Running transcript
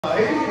Woo!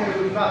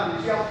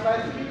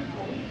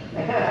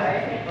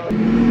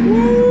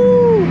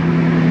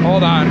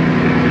 Hold on.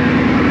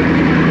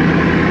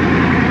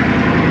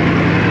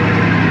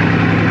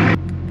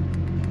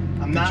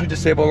 Did you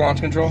disable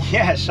launch control?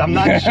 Yes, I'm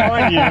not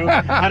showing you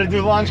how to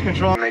do launch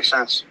control. Makes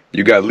sense.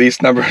 You got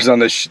lease numbers on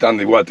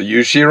the what? The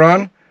used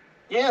Chiron?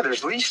 Yeah,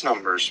 there's lease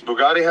numbers.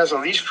 Bugatti has a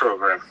lease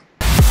program.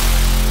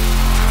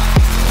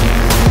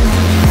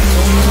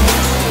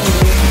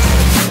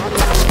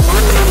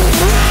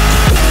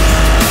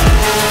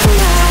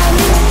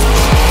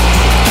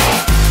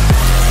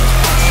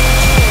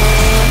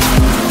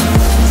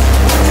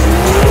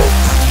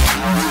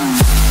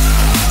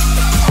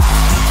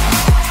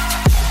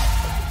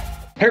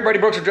 Hey everybody,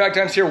 Brooks of Drag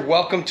Times here.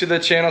 Welcome to the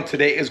channel.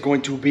 Today is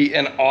going to be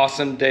an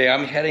awesome day.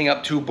 I'm heading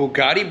up to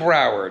Bugatti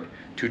Broward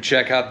to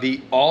check out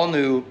the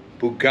all-new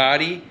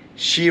Bugatti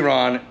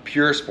Chiron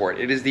Pur Sport.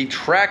 It is the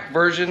track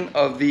version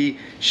of the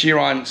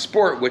Chiron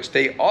Sport, which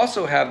they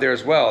also have there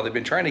as well. They've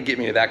been trying to get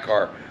me to that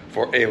car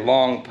for a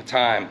long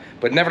time.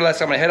 But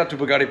nevertheless, I'm gonna head up to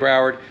Bugatti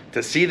Broward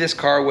to see this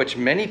car, which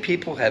many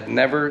people have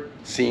never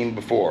seen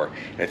before.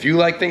 And if you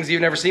like things you've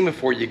never seen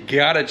before, you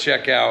gotta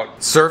check out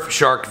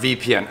Surfshark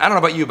VPN. I don't know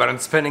about you, but I'm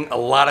spending a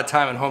lot of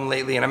time at home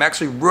lately, and I'm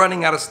actually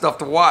running out of stuff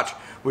to watch.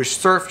 With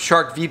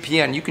Surfshark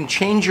VPN, you can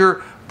change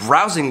your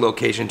browsing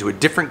location to a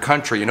different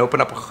country and open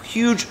up a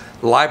huge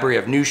library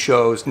of new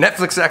shows.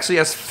 Netflix actually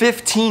has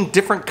 15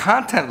 different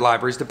content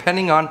libraries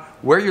depending on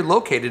where you're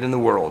located in the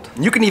world.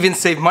 You can even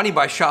save money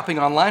by shopping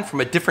online from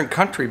a different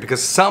country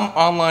because some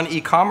online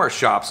e-commerce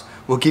shops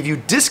will give you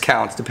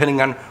discounts depending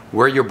on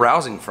where you're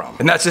browsing from.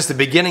 And that's just the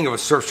beginning of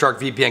what Surfshark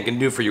VPN can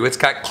do for you. It's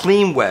got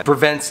clean web,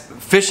 prevents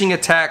phishing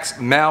attacks,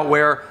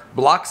 malware,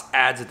 blocks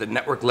ads at the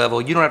network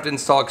level. You don't have to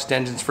install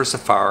extensions for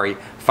Safari,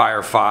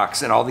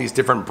 Firefox, and all these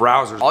different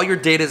browsers. All your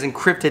data is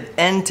encrypted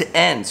end to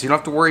end, so you don't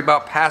have to worry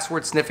about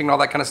password sniffing and all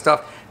that kind of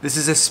stuff. This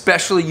is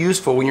especially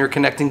useful when you're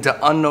connecting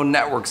to unknown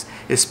networks,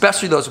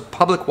 especially those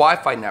public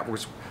Wi-Fi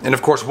networks. And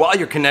of course, while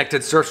you're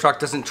connected, Surfshark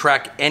doesn't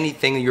track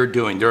anything that you're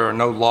doing. There are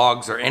no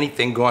logs or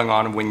anything going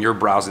on when you're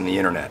browsing the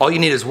internet. All you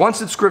need is one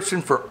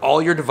subscription for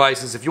all your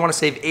devices. If you want to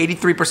save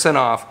 83%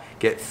 off,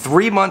 get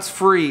 3 months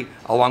free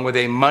along with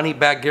a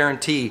money-back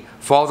guarantee.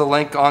 Follow the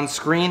link on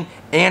screen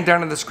and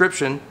down in the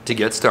description to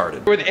get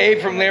started. With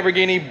Abe from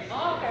Lamborghini.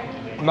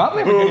 Not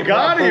Lamborghini,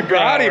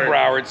 Bugatti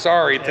Broward.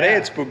 Sorry, today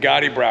it's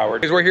Bugatti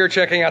Broward. We're here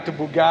checking out the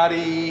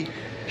Bugatti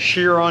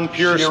Chiron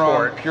Pur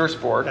Sport. Pur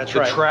Sport. That's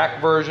the right.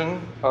 Track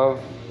version of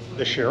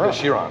the Chiron. the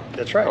Chiron.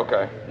 That's right.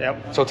 Okay.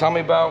 Yep. So tell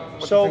me about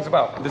what the thing's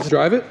about. Does it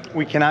drive it?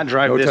 We cannot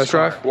drive No this test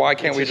car. drive? Why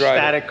can't we It's a drive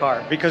static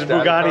car because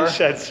Static Bugatti car?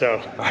 said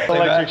so.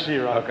 Electric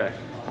Chiron. Okay.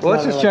 Well,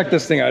 let's just check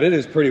this thing out. It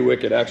is pretty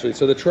wicked, actually.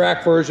 So the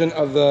track version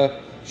of the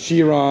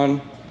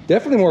Chiron,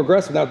 definitely more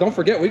aggressive. Now, don't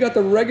forget, we got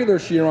the regular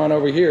Chiron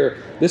over here.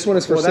 This one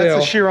is for sale.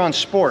 That's the Chiron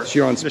Sport.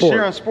 Chiron Sport. The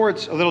Chiron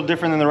Sport's a little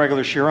different than the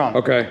regular Chiron.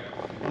 Okay.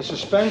 The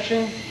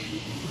suspension,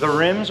 the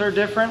rims are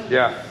different.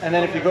 Yeah. And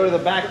then if you go to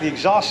the back, the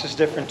exhaust is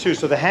different too.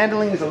 So the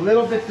handling is a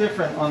little bit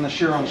different on the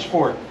Chiron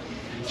Sport.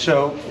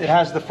 So it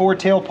has the 4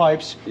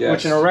 tailpipes, Yes.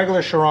 which in a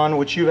regular Chiron,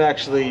 which you've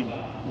actually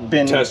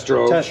been Test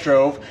drove.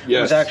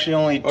 Yes. was actually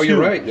only 2. Oh, you're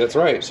right. That's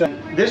right. So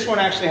this one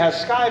actually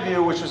has Sky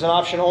View, which was an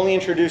option only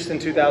introduced in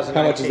 2019.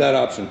 How much is that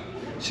option?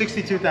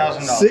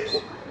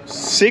 $62,000.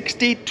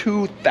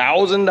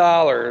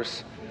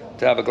 $62,000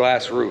 to have a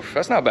glass roof.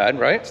 That's not bad,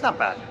 right? It's not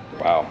bad.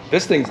 Wow.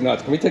 This thing's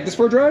nuts. Can we take this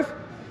for a drive?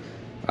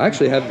 I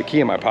actually have the key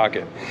in my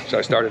pocket. Should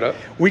I start it up?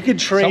 We could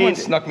trade. Someone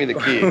snuck me the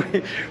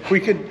key. we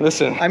could.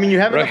 Listen. I mean, you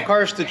have enough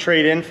cars to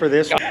trade in for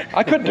this.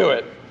 I could do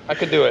it. I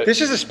could do it. This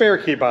is a spare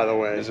key, by the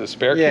way. Is it a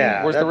spare key?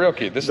 Yeah. Where's the real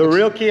key? The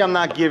real key I'm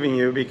not giving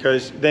you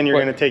because then you're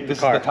going to take the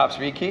car. This is the top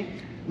speed key?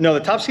 No, the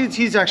top speed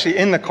key's actually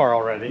in the car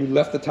already. You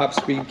left the top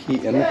speed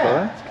key in the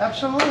car?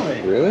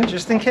 Absolutely. Really?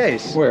 Just in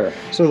case. Where?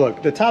 So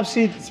look, the top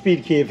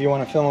speed key, if you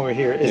want to film over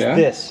here, is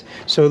this.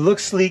 So it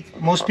looks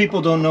sleek. Most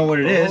people don't know what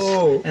it is.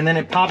 Oh. And then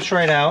it pops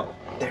right out.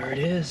 There it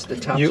is, the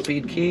top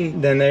speed key.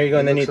 Then there you go,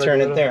 and then you turn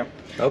it there.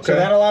 Okay. So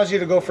that allows you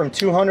to go from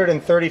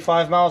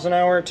 235 miles an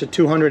hour to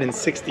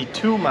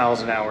 262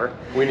 miles an hour.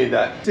 We need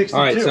that. 62.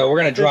 All right, so we're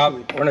gonna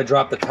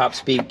drop the top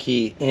speed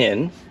key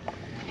in,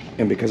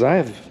 and because I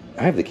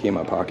have the key in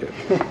my pocket.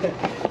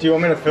 Do you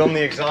want me to film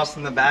the exhaust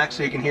in the back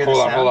so you can hear the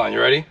sound? Hold on, you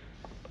ready?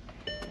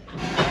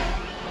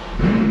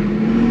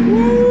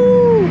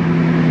 Woo!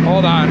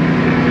 Hold on.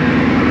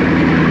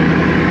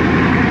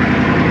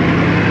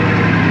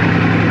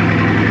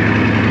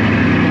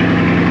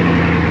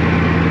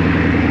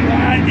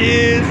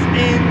 Is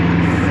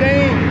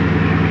insane.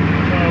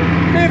 So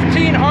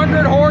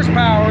 1,500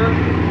 horsepower.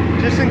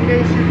 Just in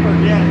case you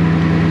forget.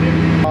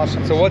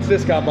 Awesome. So what's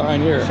this got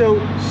behind here? So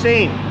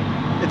same.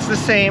 It's the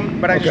same,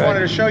 but I just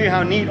wanted to show you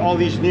how neat all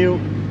these new.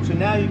 So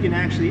now you can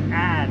actually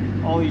add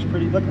all these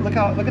pretty. Look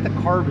at the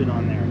carbon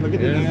on there. Look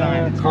at the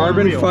design. It's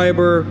carbon unreal.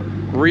 fiber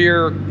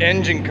rear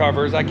engine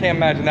covers. I can't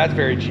imagine that's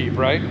very cheap,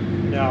 right?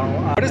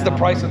 No. What is the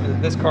price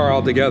of this car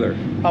altogether?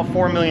 About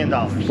 $4 million.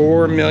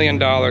 $4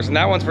 million, and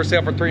that one's for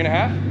sale for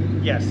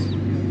 3.5. Yes.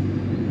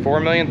 4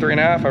 million,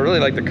 3.5. I really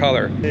like the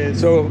color.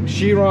 So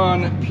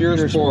Chiron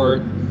Pur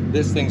Sport.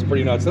 This thing's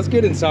pretty nuts. Let's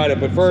get inside it,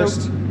 but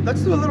first,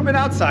 let's do a little bit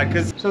outside,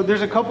 so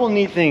there's a couple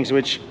neat things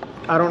which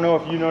I don't know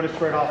if you noticed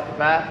right off the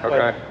bat,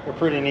 but they're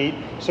pretty neat.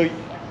 So,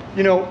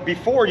 you know,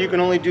 before you can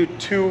only do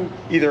two,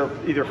 either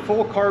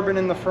full carbon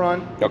in the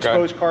front,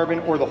 exposed carbon,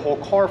 or the whole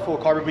car full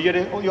carbon. But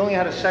you only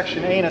had a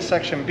section A and a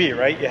section B,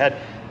 right? You had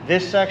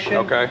this section,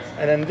 and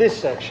then this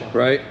section,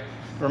 right?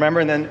 Remember,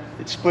 and then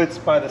it splits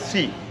by the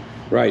C.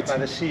 Right. By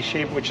the C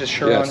shape, which is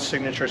Chiron's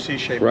signature C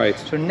shape. Right.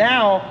 So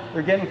now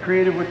they're getting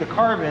creative with the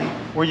carbon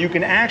where you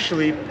can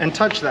actually, and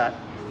touch that.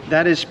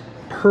 That is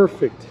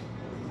perfect.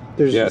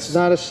 It's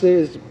not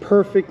it's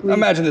perfectly.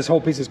 Imagine this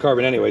whole piece is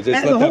carbon anyways.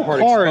 Just let that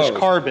part car exposed. Is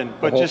carbon,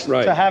 but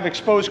to have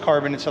exposed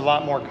carbon, it's a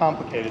lot more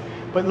complicated.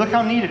 But look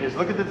how neat it is.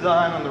 Look at the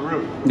design on the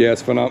roof. Yeah,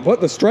 it's phenomenal. But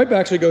the stripe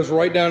actually goes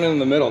right down in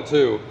the middle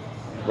too.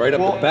 Right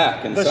up the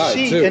back, inside the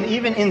seat, too. And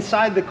even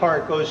inside the car,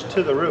 it goes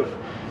to the roof.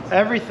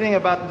 Everything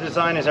about the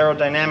design is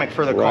aerodynamic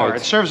for the car.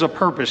 It serves a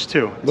purpose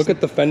too. Look at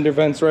the fender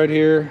vents right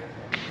here.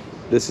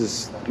 This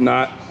is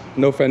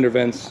no fender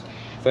vents.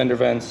 Fender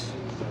vents,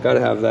 gotta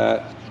have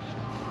that.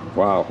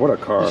 Wow, what a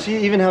car. You see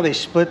even how they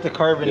split the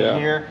carbon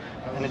here?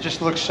 And it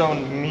just looks so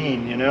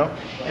mean, you know?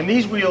 And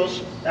these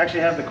wheels actually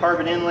have the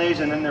carbon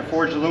inlays and then they're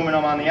forged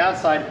aluminum on the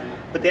outside,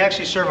 but they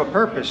actually serve a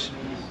purpose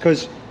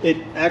because it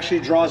actually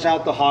draws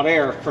out the hot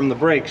air from the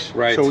brakes.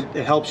 Right. So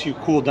it helps you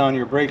cool down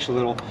your brakes a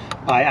little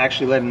by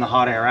actually letting the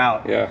hot air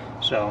out. Yeah.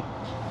 So,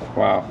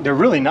 wow. They're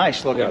really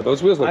nice looking. Yeah,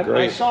 those wheels look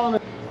great. I saw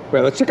them.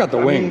 Wait, let's check out the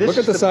wing. Look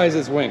at the size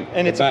of this wing.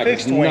 And it's a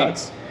fixed wing.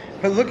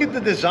 But look at the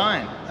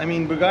design. I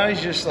mean,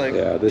 Bugatti's just like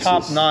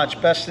top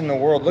notch, best in the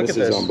world. Look at this.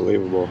 This is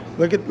unbelievable.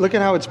 Look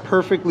at how it's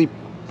perfectly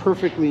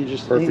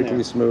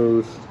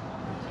smooth.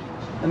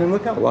 And then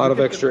look how a lot of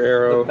extra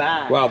aero.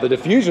 Wow, the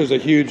diffuser's a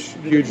huge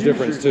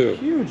difference too.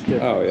 Huge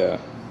difference. Oh yeah.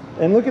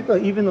 And look at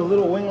even the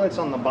little winglets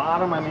on the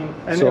bottom. I mean,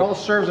 and it all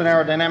serves an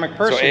aerodynamic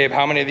purpose. So Abe,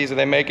 how many of these are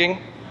they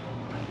making?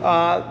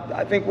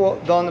 I think they'll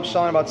end up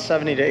selling about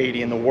 70 to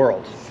 80 in the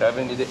world.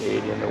 70 to 80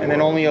 in the world. And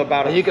then only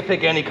about. And you can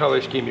pick any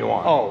color scheme you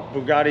want. Oh,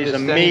 Bugatti's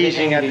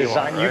amazing at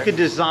design. You could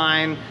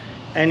design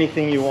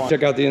anything you want.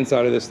 Check out the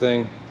inside of this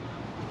thing.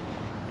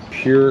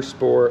 Pure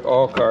Sport,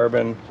 all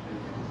carbon.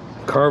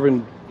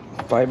 Carbon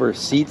fiber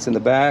seats in the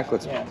back.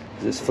 Let's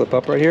just flip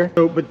up right here.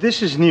 So, but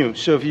this is new.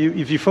 So if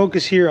you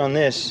focus here on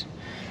this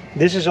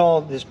is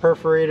all, this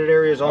perforated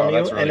area is all new.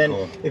 Really, and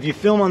then if you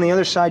film on the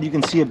other side, you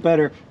can see it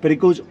better, but it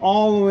goes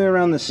all the way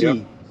around the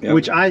seat,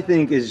 which I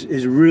think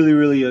is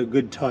really a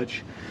good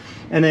touch.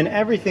 And then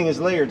everything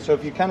is layered. So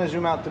if you kind of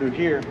zoom out through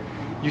here,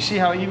 you see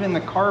how even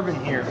the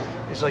carbon here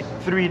is like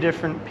 3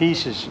 different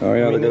pieces. Oh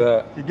yeah, look at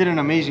that. They did an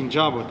amazing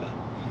job with that.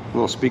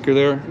 Little speaker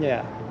there.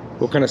 Yeah.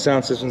 What kind of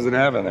sound systems did it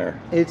have in there?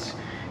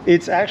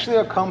 It's actually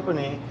a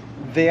company.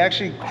 They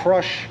actually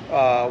crush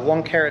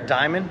 1 carat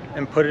diamond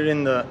and put it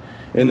in the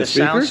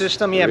sound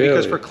system. Yeah,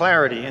 because for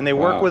clarity. And they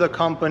work with a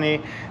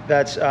company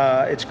that's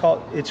it's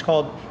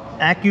called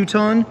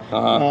Accuton.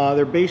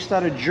 They're based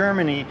out of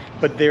Germany,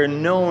 but they're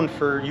known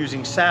for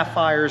using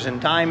sapphires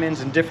and diamonds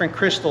and different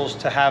crystals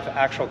to have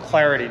actual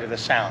clarity to the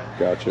sound.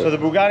 Gotcha. So the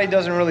Bugatti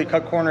doesn't really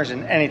cut corners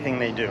in anything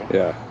they do.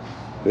 Yeah,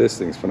 this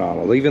thing's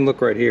phenomenal. Even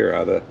look right here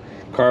how the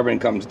carbon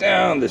comes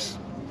down. This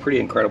pretty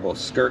incredible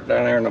skirt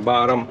down there in the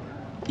bottom.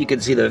 You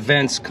can see the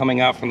vents coming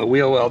out from the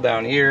wheel well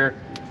down here.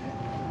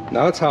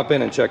 Now let's hop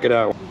in and check it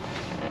out.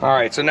 All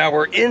right, so now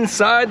we're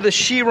inside the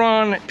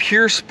Chiron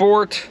Pur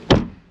Sport.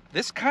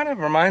 This kind of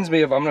reminds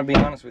me of, I'm gonna be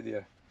honest with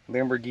you,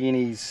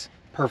 Lamborghini's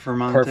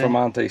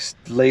Performante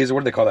laser,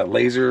 what do they call that?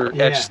 Laser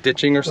etch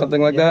stitching or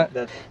something like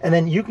that? And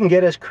then you can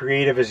get as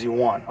creative as you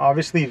want.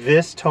 Obviously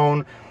this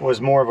tone was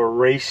more of a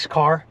race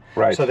car.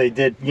 Right. So they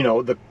did, you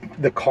know,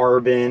 the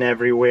carbon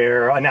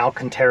everywhere, an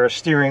Alcantara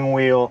steering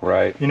wheel.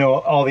 Right. You know,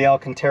 all the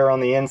Alcantara on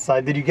the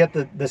inside. Did you get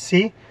the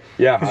C?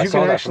 Yeah, I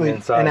saw that from the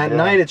inside. And at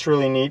night it's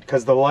really neat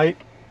because the light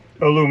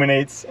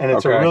illuminates and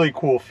it's a really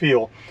cool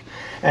feel.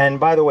 And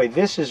by the way,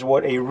 this is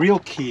what a real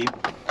key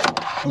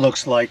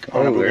looks like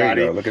on a Bugatti. There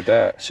you go. Look at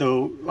that.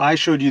 So I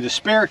showed you the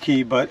spare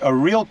key, but a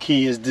real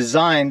key is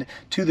designed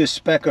to the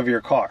spec of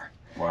your car.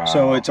 Wow.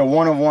 So it's a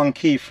 1-of-1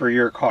 key for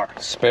your car.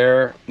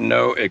 Spare,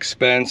 no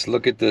expense.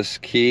 Look at this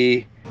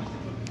key.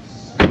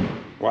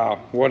 Wow,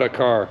 what a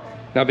car.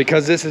 Now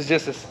because this is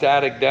just a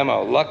static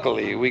demo,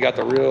 luckily we got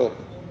the real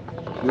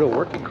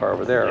working car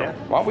over there. Yeah.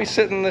 Why don't we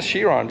sit in the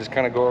Chiron, just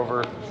kind of go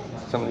over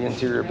some of the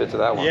interior bits of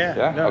that one?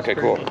 Yeah? No, okay,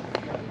 cool. Neat.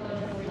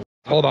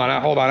 Hold on.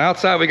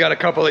 Outside we got a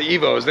couple of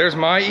Evos. There's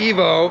my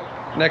Evo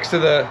next to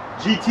the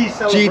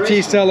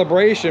GT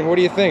Celebration. What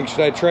do you think?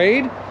 Should I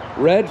trade?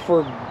 Red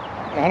for,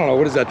 I don't know,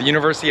 what is that? The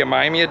University of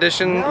Miami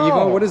edition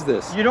Evo? What is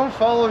this? You don't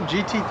follow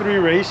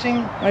GT3 racing?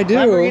 I do.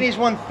 Lamborghini's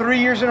won 3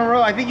 years in a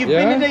row. I think you've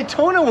been to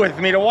Daytona with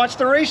me to watch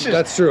the races.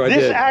 That's true, I did.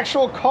 This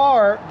actual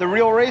car, the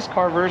real race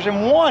car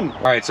version, won.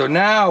 All right, so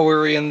now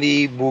we're in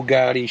the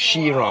Bugatti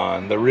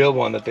Chiron, the real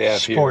one that they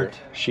have here.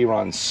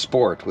 Chiron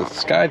Sport with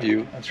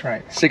Skyview. That's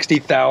right.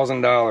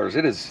 $60,000.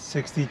 It is.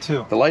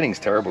 62. The lighting's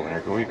terrible in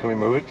here. Can we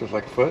move it just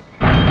like a foot?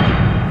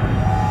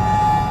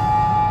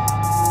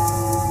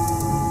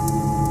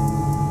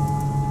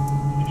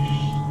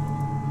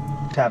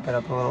 Tap it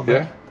up a little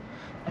bit. Yeah?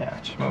 Yeah,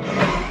 just move it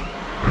up.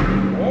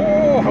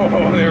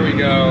 Oh, there we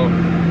go.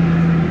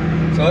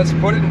 So let's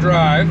put it in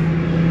drive.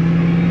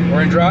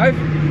 We're in drive.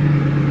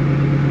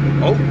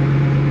 Oh.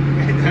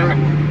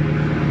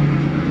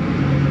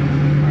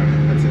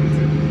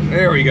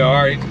 There we go.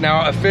 All right.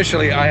 Now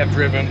officially, I have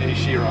driven a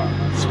Chiron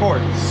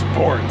Sport.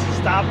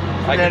 Stop.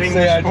 I can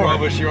say I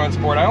drove a Chiron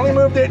Sport. I only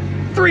moved it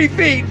 3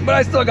 feet, but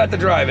I still got to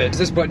drive it. What's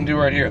this button do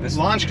right here? This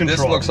launch control.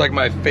 This looks like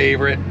my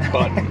favorite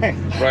button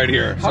right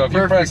here. How so if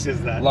you press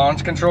is that?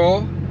 launch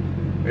control,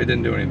 it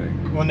didn't do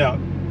anything. Well, no.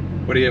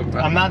 What do you?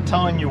 I'm not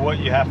telling you what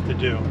you have to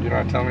do. You're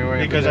not telling me what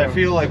you have to do? Because I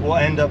feel like we'll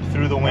end up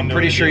through the window. I'm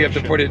pretty sure you have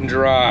to put it in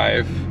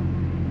drive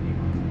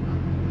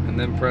and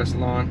then press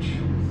launch.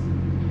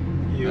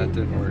 That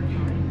didn't work.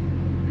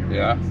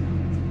 Yeah.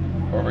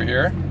 Over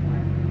here.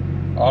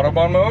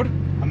 Autobahn mode.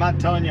 I'm not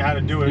telling you how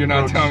to do it. You're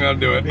not telling me how to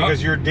do it.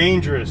 Because you're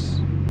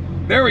dangerous.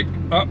 There we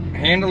go.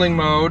 Handling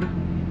mode.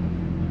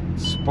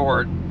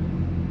 Sport.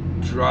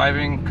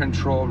 Driving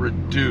control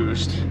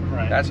reduced.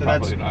 Right. That's so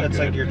probably not that's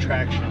good. like your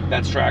traction.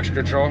 That's traction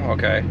control?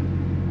 Okay.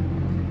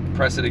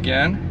 Press it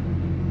again.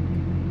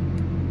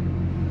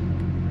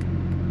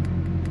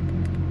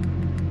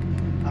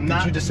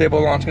 Did you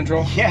disable launch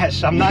control?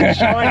 Yes, I'm not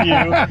showing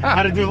you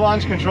how to do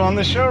launch control in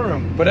the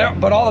showroom. But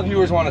all the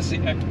viewers want to see.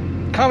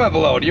 Comment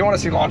below. Do you want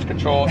to see launch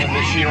control in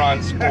the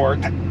Chiron Sport?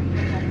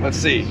 Let's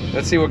see.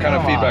 Let's see what kind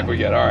of feedback we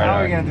get. All right. How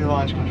are we going to do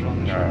launch control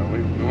in the showroom? All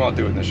right, we won't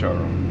do it in the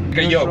showroom. Like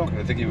a yoke,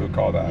 I think you would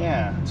call that.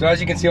 Yeah. So as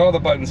you can see, all the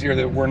buttons here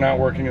that we're not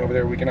working over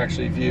there, we can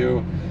actually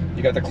view.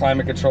 You got the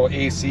climate control,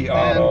 AC,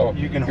 auto.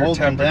 You can your hold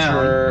them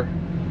temperature. down.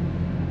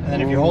 And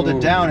then if you hold it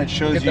down, it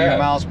shows you your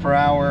miles per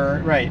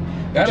hour. Right.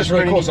 That is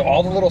really cool. So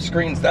all the little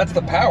screens, that's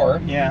the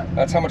power. Yeah.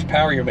 That's how much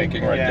power you're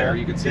making right there.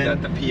 You can see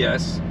that, the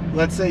PS.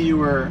 Let's say you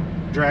were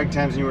drag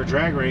times and you were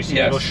drag racing,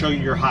 it'll show you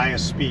your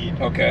highest speed.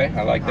 Okay,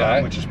 I like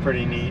that. Which is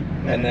pretty neat.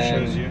 And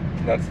then it shows you.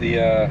 That's the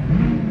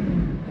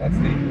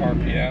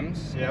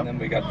RPMs. Yep. And then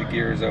we got the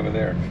gears over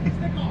there.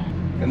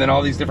 And then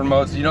all these different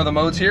modes. You know the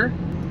modes here?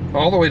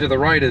 All the way to the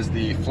right is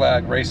the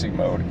flag racing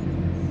mode.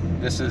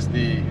 This is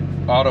the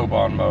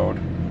Autobahn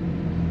mode.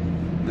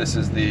 This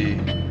is the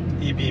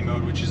EV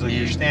mode, which is like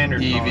your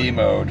standard EV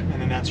mode. And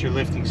then that's your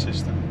lifting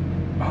system.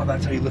 Oh,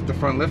 that's how you lift the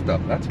front lift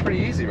up. That's pretty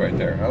easy right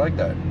there. I like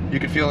that. You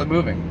can feel it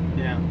moving.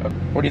 Yeah.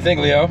 What do you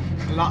think, Leo?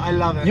 I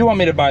love it. You want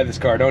me to buy this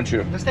car, don't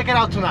you? Let's take it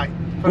out tonight.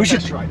 We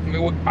should try.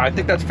 I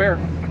think that's fair.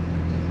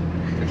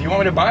 If you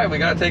want me to buy it, we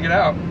gotta take it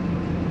out.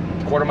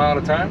 A quarter mile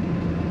at a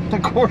time? A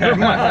quarter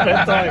mile at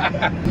a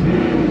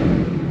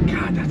time.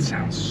 God, that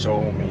sounds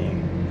so mean.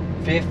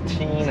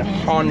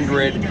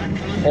 1,500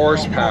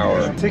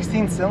 horsepower.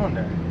 16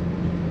 cylinder.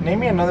 Name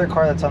me another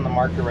car that's on the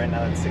market right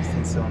now that's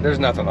 16 cylinder. There's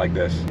nothing like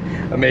this.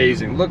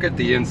 Amazing. Look at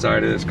the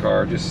inside of this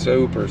car. Just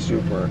super,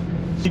 super.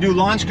 You do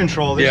launch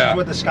control. This is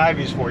what the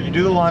Skyview's for. You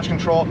do the launch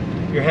control,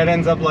 your head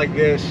ends up like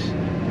this,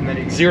 and then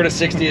you 0 to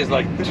 60 is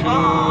like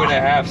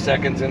 2.5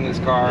 seconds in this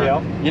car.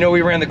 Yep. You know,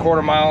 we ran the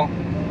quarter mile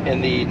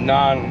in the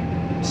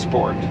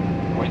non-sport.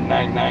 Went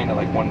 99 to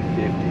like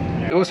 150.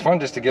 Yeah. It was fun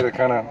just to get a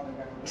kind of,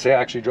 say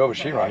I actually drove a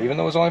Chiron, even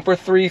though it was only for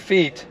 3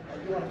 feet.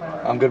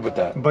 I'm good with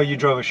that. But you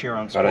drove a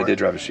Chiron Sport. But I did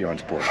drive a Chiron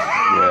Sport.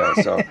 Yeah,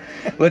 so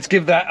let's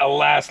give that a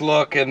last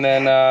look, and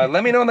then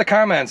let me know in the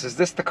comments, is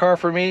this the car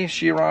for me?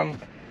 Chiron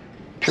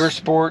Pur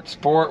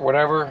Sport,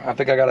 whatever. I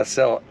think I gotta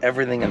sell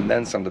everything and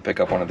then some to pick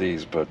up one of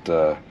these,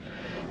 but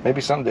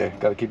maybe someday.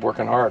 Gotta keep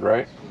working hard,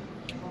 right?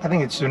 I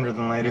think it's sooner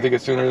than later. You think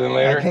it's sooner than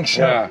later? I think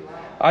so. Yeah.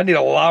 I need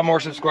a lot more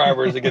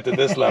subscribers to get to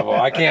this level.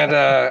 I can't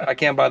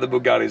buy the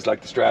Bugattis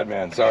like the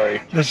Stradman,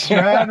 sorry. The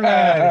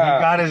Stradman,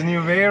 he got his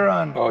new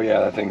Veyron. Oh yeah,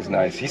 that thing's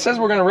nice. He says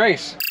we're gonna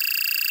race.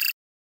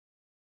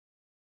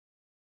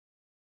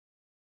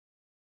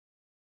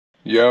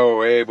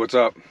 Yo, Abe, what's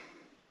up?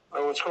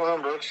 Hey, what's going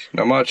on, Brooks?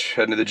 Not much,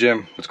 heading to the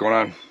gym. What's going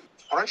on?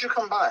 Why don't you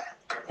come by?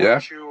 Yeah?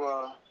 Why don't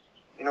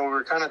you know, we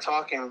were kind of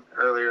talking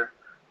earlier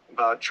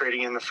about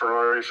trading in the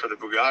Ferrari for the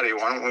Bugatti.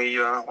 Why don't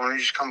you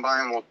just come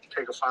by and we'll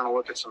take a final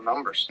look at some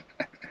numbers,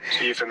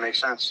 see if it makes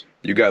sense.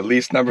 You got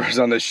lease numbers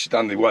on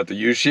the what? The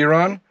used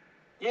Chiron?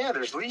 Yeah,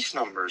 there's lease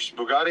numbers.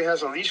 Bugatti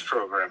has a lease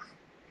program,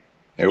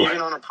 Hey, even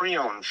on a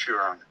pre-owned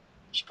Chiron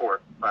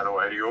Sport. By the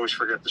way, you always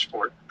forget the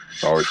Sport.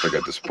 Always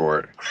forget the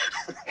Sport.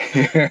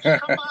 Just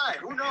come by.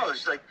 Who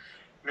knows? Like,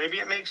 maybe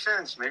it makes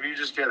sense. Maybe you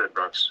just get it,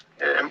 Brooks.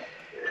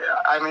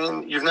 I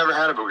mean, you've never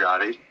had a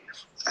Bugatti,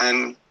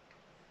 and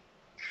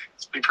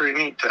it'd be pretty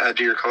neat to add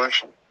to your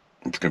collection.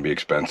 It's gonna be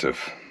expensive.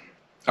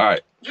 All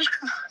right.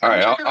 All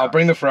right. I'll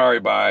bring the Ferrari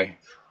by.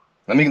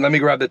 Let me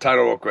grab the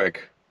title real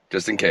quick,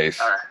 just in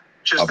case. All right.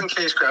 Just in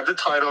case, grab the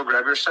title,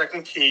 grab your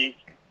second key.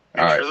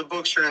 Make sure the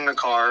books are in the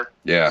car.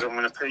 Yeah. I'm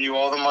going to pay you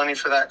all the money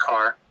for that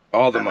car.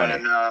 All the money.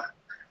 And,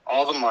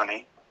 all the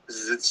money.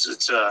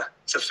 It's a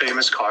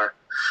famous car.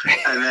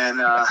 And then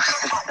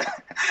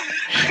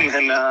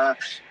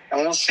and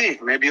we'll see.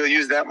 Maybe you'll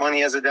use that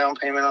money as a down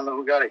payment on the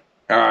Bugatti.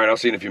 All right. I'll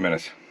see you in a few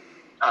minutes.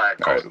 All right.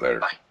 Cool. All right. Later.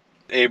 Bye.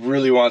 Abe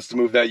really wants to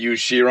move that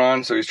used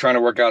Chiron, so he's trying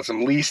to work out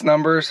some lease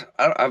numbers.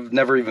 I've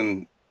never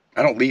even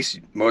I don't lease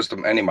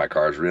any of my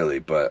cars really,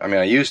 but I mean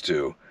I used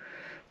to.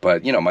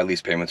 But you know, my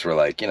lease payments were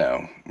like, you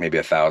know, maybe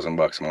 $1,000 a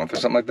month or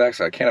something like that.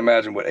 So I can't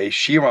imagine what a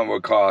Chiron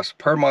would cost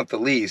per month to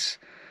lease.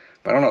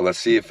 But I don't know. Let's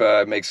see if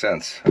it makes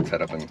sense. Let's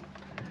head up and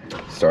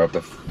start up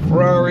the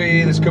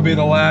Ferrari. This could be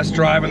the last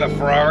drive in the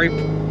Ferrari.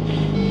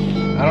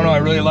 I don't know. I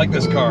really like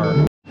this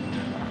car.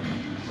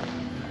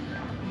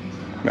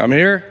 I'm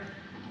here.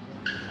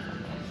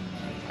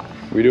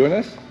 We doing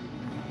this?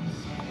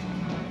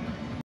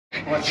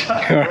 What's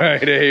up? All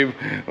right, Abe.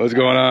 What's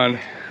going on?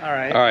 All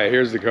right. All right,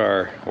 here's the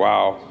car.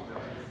 Wow.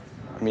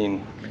 I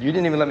mean, you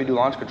didn't even let me do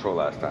launch control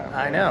last time.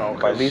 I know.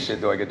 If I lease it,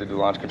 do I get to do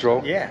launch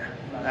control? Yeah,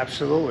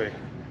 absolutely.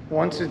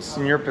 Once it's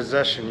in your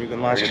possession, you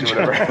can launch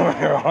control. Whatever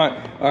you want.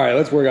 All right,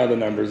 let's work out the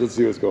numbers. Let's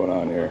see what's going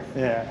on here.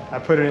 Yeah, I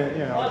put it,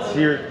 you know, it's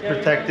here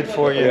protected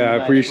for you. Yeah, I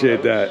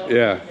appreciate that.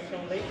 Yeah.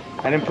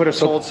 I didn't put a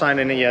sold sign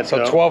in it yet. So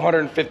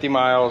 1,250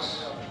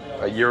 miles,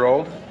 a year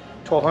old?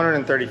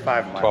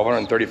 1,235 miles.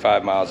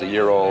 1,235 miles, a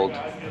year old.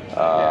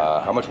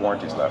 How much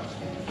warranty's left?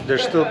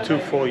 There's still 2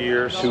 full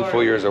years. 2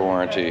 full years of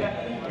warranty.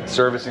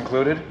 Service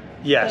included?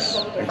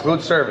 Yes.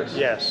 Includes service?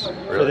 Yes.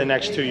 Really? For the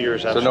next 2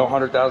 years. Absolutely. So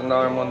no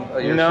 $100,000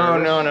 a year No,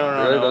 service? no.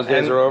 Really? Those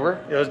days are over?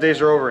 Those days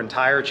are over, and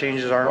tire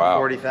changes aren't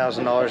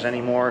 $40,000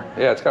 anymore.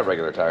 Yeah, it's got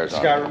regular tires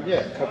on it.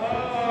 It's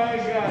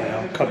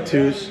got, Cup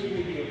 2s.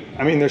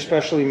 I mean, they're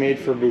specially made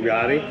for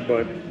Bugatti,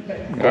 but...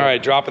 All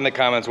right, drop in the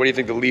comments. What do you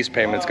think the lease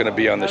payment's going to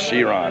be on the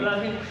Chiron?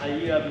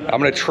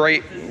 I'm going to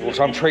trade.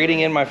 So I'm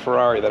trading in my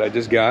Ferrari that I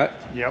just got.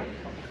 Yep.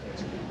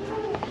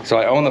 So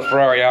I own the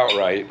Ferrari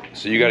outright.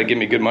 So you got to give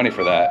me good money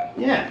for that.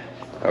 Yeah.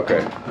 Okay.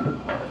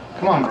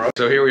 Come on, bro.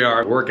 So here we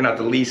are working out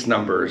the lease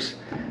numbers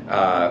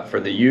for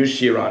the used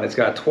Chiron. It's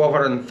got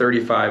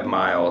 1,235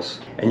 miles,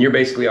 and you're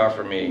basically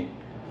offering me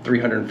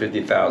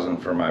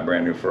 $350,000 for my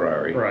brand new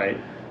Ferrari. Right.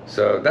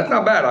 So that's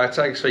not bad. It's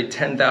actually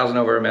 $10,000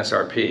 over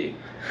MSRP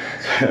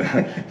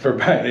for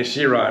buying a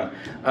Chiron.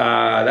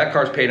 That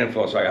car's paid in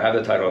full, so I have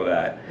the title of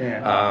that.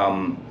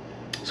 Yeah.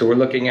 So we're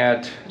looking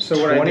at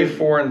So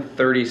 24 and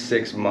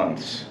 36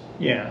 months.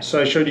 Yeah.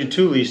 So I showed you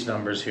 2 lease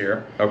numbers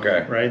here.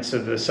 Okay. Right. So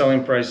the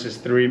selling price is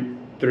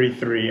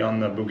 333 on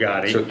the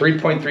Bugatti. So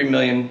 3.3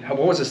 million.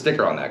 What was the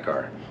sticker on that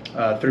car?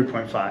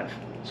 3.5.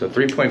 So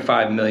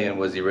 3.5 million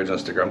was the original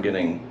sticker. I'm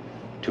getting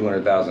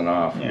 200,000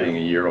 off being a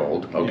year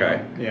old.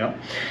 Okay. Yeah.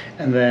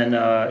 And then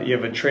you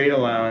have a trade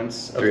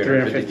allowance of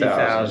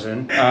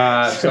 350,000.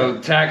 So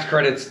tax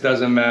credits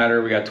doesn't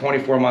matter. We got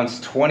 24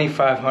 months,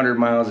 2,500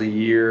 miles a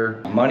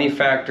year. Money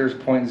factors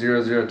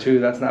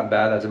 0.002. That's not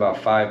bad. That's about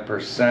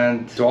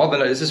 5%. So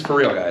this is for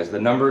real, guys. The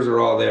numbers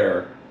are all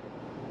there,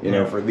 you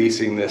know, for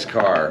leasing this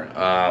car.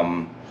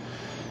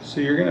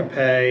 So you're gonna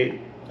pay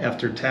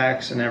after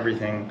tax and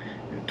everything,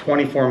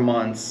 24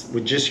 months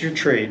with just your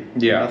trade.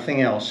 Yeah.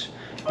 Nothing else.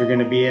 You're going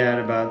to be at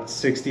about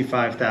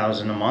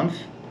 $65,000 a month.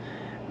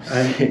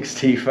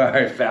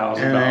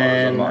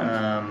 $65,000 a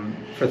month.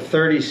 For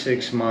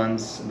 36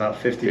 months,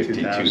 about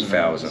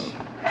 $52,000.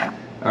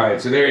 All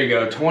right, so there you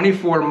go.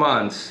 24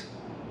 months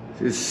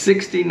is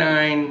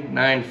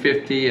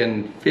 $69,950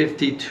 and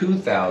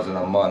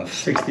 $52,000 a month.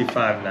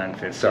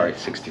 $65,950. Sorry,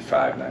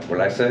 $65,950. What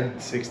did I say?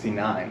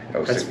 $69,000.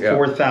 Oh, that's yeah,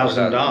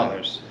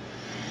 $4,000.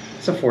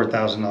 It's a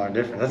 $4,000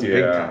 difference. That's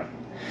big time.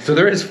 So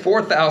there is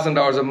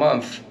 $4,000 a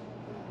month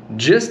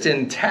just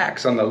in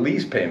tax on the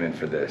lease payment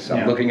for this.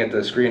 I'm looking at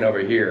the screen over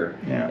here.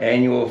 Yeah.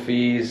 Annual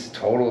fees,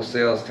 total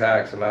sales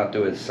tax amount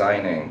due at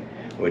signing,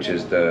 which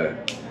is the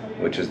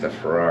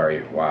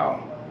Ferrari.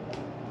 Wow,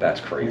 that's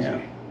crazy. Yeah.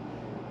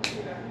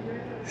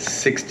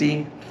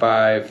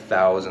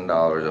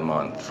 $65,000 a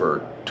month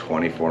for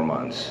 24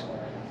 months.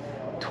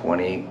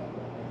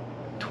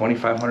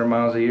 2,500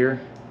 miles a year.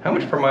 How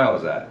much per mile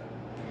is that?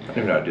 I don't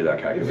even know how to do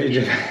that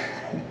calculation.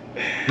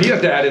 You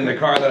have to add in the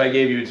car that I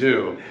gave you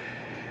too.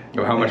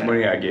 Or how much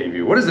money I gave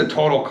you. What is the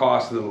total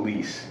cost of the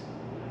lease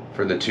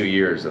for the 2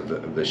 years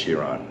of the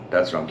Chiron?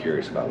 That's what I'm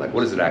curious about. Like,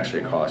 what does it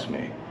actually cost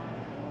me?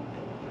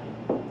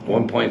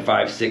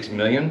 1.56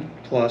 million?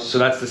 Plus. So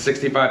that's the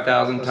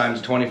 65,000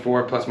 times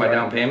 24 plus my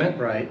down payment?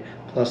 Right.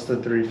 Plus the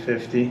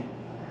 350.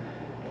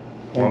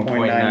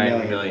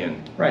 1.9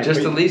 million. Right.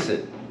 Just to lease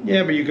it.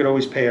 Yeah, but you could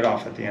always pay it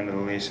off at the end of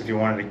the lease if you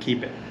wanted to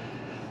keep it.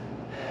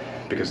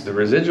 Because the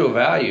residual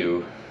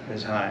value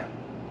is high.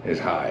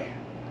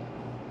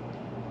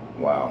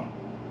 Wow.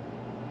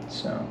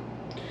 So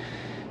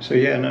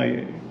yeah,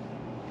 no.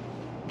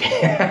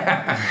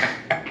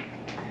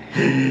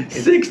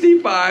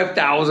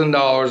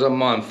 $65,000 a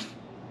month.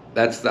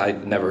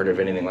 I've never heard of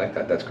anything like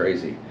that. That's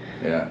crazy.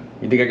 Yeah.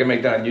 You think I can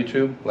make that on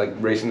YouTube? Like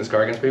racing this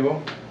car against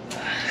people?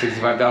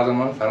 $65,000 a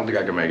month? I don't think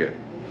I can make it.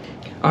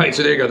 All right,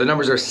 so there you go. The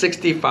numbers are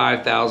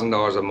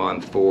 $65,000 a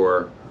month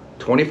for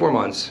 24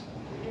 months,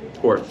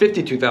 or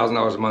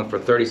 $52,000 a month for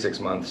 36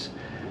 months.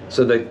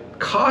 So the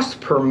cost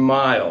per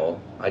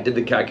mile, I did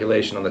the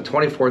calculation on the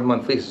 24th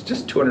month lease, is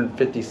just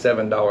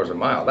 $257 a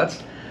mile.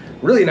 That's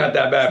really not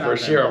that bad for a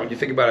Chiron when you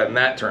think about it in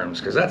that terms,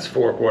 because that's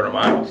 4.25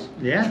 miles.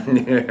 Yeah.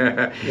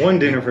 One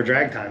dinner for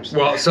drag times.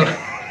 Well, so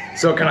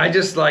can I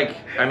just for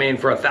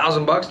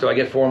 $1,000 do I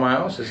get 4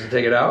 miles just to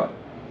take it out?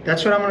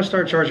 That's what I'm going to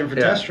start charging for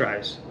test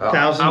drives.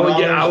 $1,000. I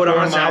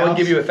would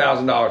give you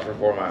 $1,000 for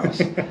 4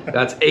 miles.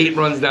 That's 8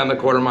 runs down the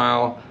quarter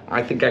mile.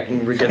 I think I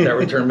can get that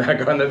return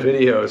back on the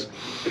videos.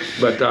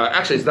 But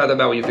actually, it's not that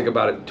bad when you think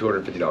about it.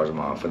 $250 a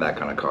mile for that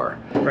kind of car.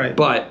 Right.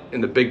 But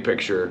in the big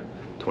picture,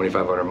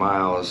 2,500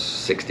 miles,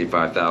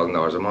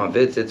 $65,000 a month.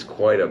 It's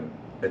quite a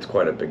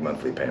big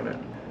monthly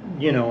payment.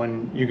 You know,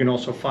 and you can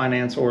also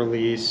finance or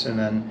lease, and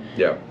then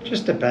it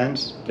just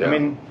depends. Yeah. I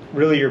mean,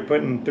 really, you're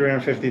putting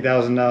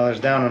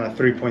 $350,000 down on a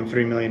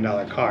 $3.3 million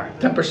car.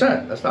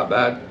 10%. That's not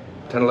bad.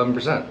 10,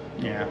 11%.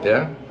 Yeah.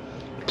 Yeah.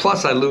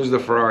 Plus, I lose the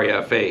Ferrari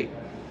F8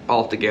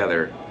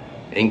 altogether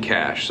in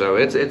cash. So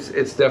it's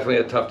definitely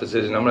a tough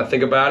decision. I'm gonna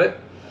think about it.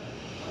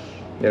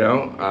 You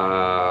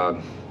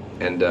know,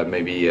 and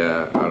maybe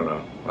I don't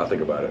know. I'll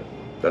think about it.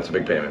 That's a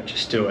big payment.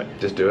 Just do it.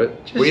 Just do it.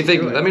 What do you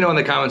think? Let me know in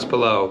the comments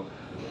below.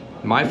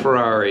 My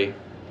Ferrari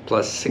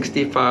plus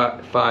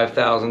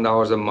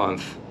 $65,000 a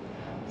month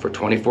for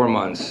 24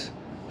 months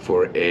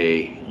for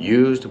a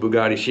used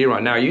Bugatti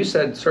Chiron. Now you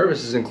said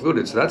service is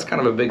included, so that's kind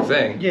of a big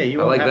thing. Yeah,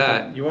 you I won't like have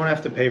that. To, you won't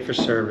have to pay for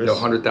service. No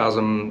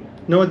 100,000.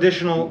 No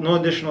additional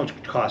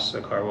costs the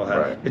car will have.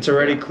 Right. It's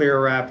already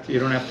clear wrapped. You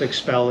don't have to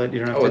expel it. You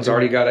don't have to. Oh, it's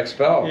already got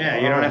expelled. Yeah,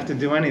 you don't have to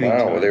do anything. Wow,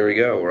 to well, it. there we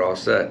go. We're all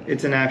set.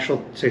 It's an actual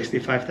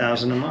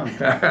 $65,000 a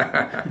month.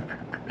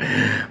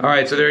 All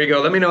right, so there you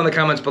go. Let me know in the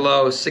comments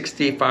below.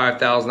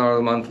 $65,000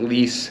 a month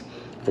lease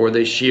for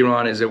the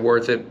Chiron. Is it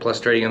worth it?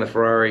 Plus trading in the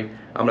Ferrari.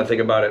 I'm gonna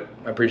think about it.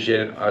 I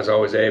appreciate it as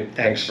always, Abe.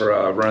 Thanks for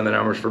running the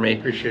numbers for me.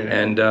 Appreciate it.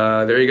 And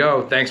there you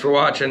go. Thanks for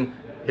watching.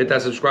 Hit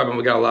that subscribe button.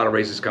 We got a lot of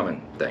races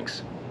coming.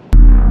 Thanks.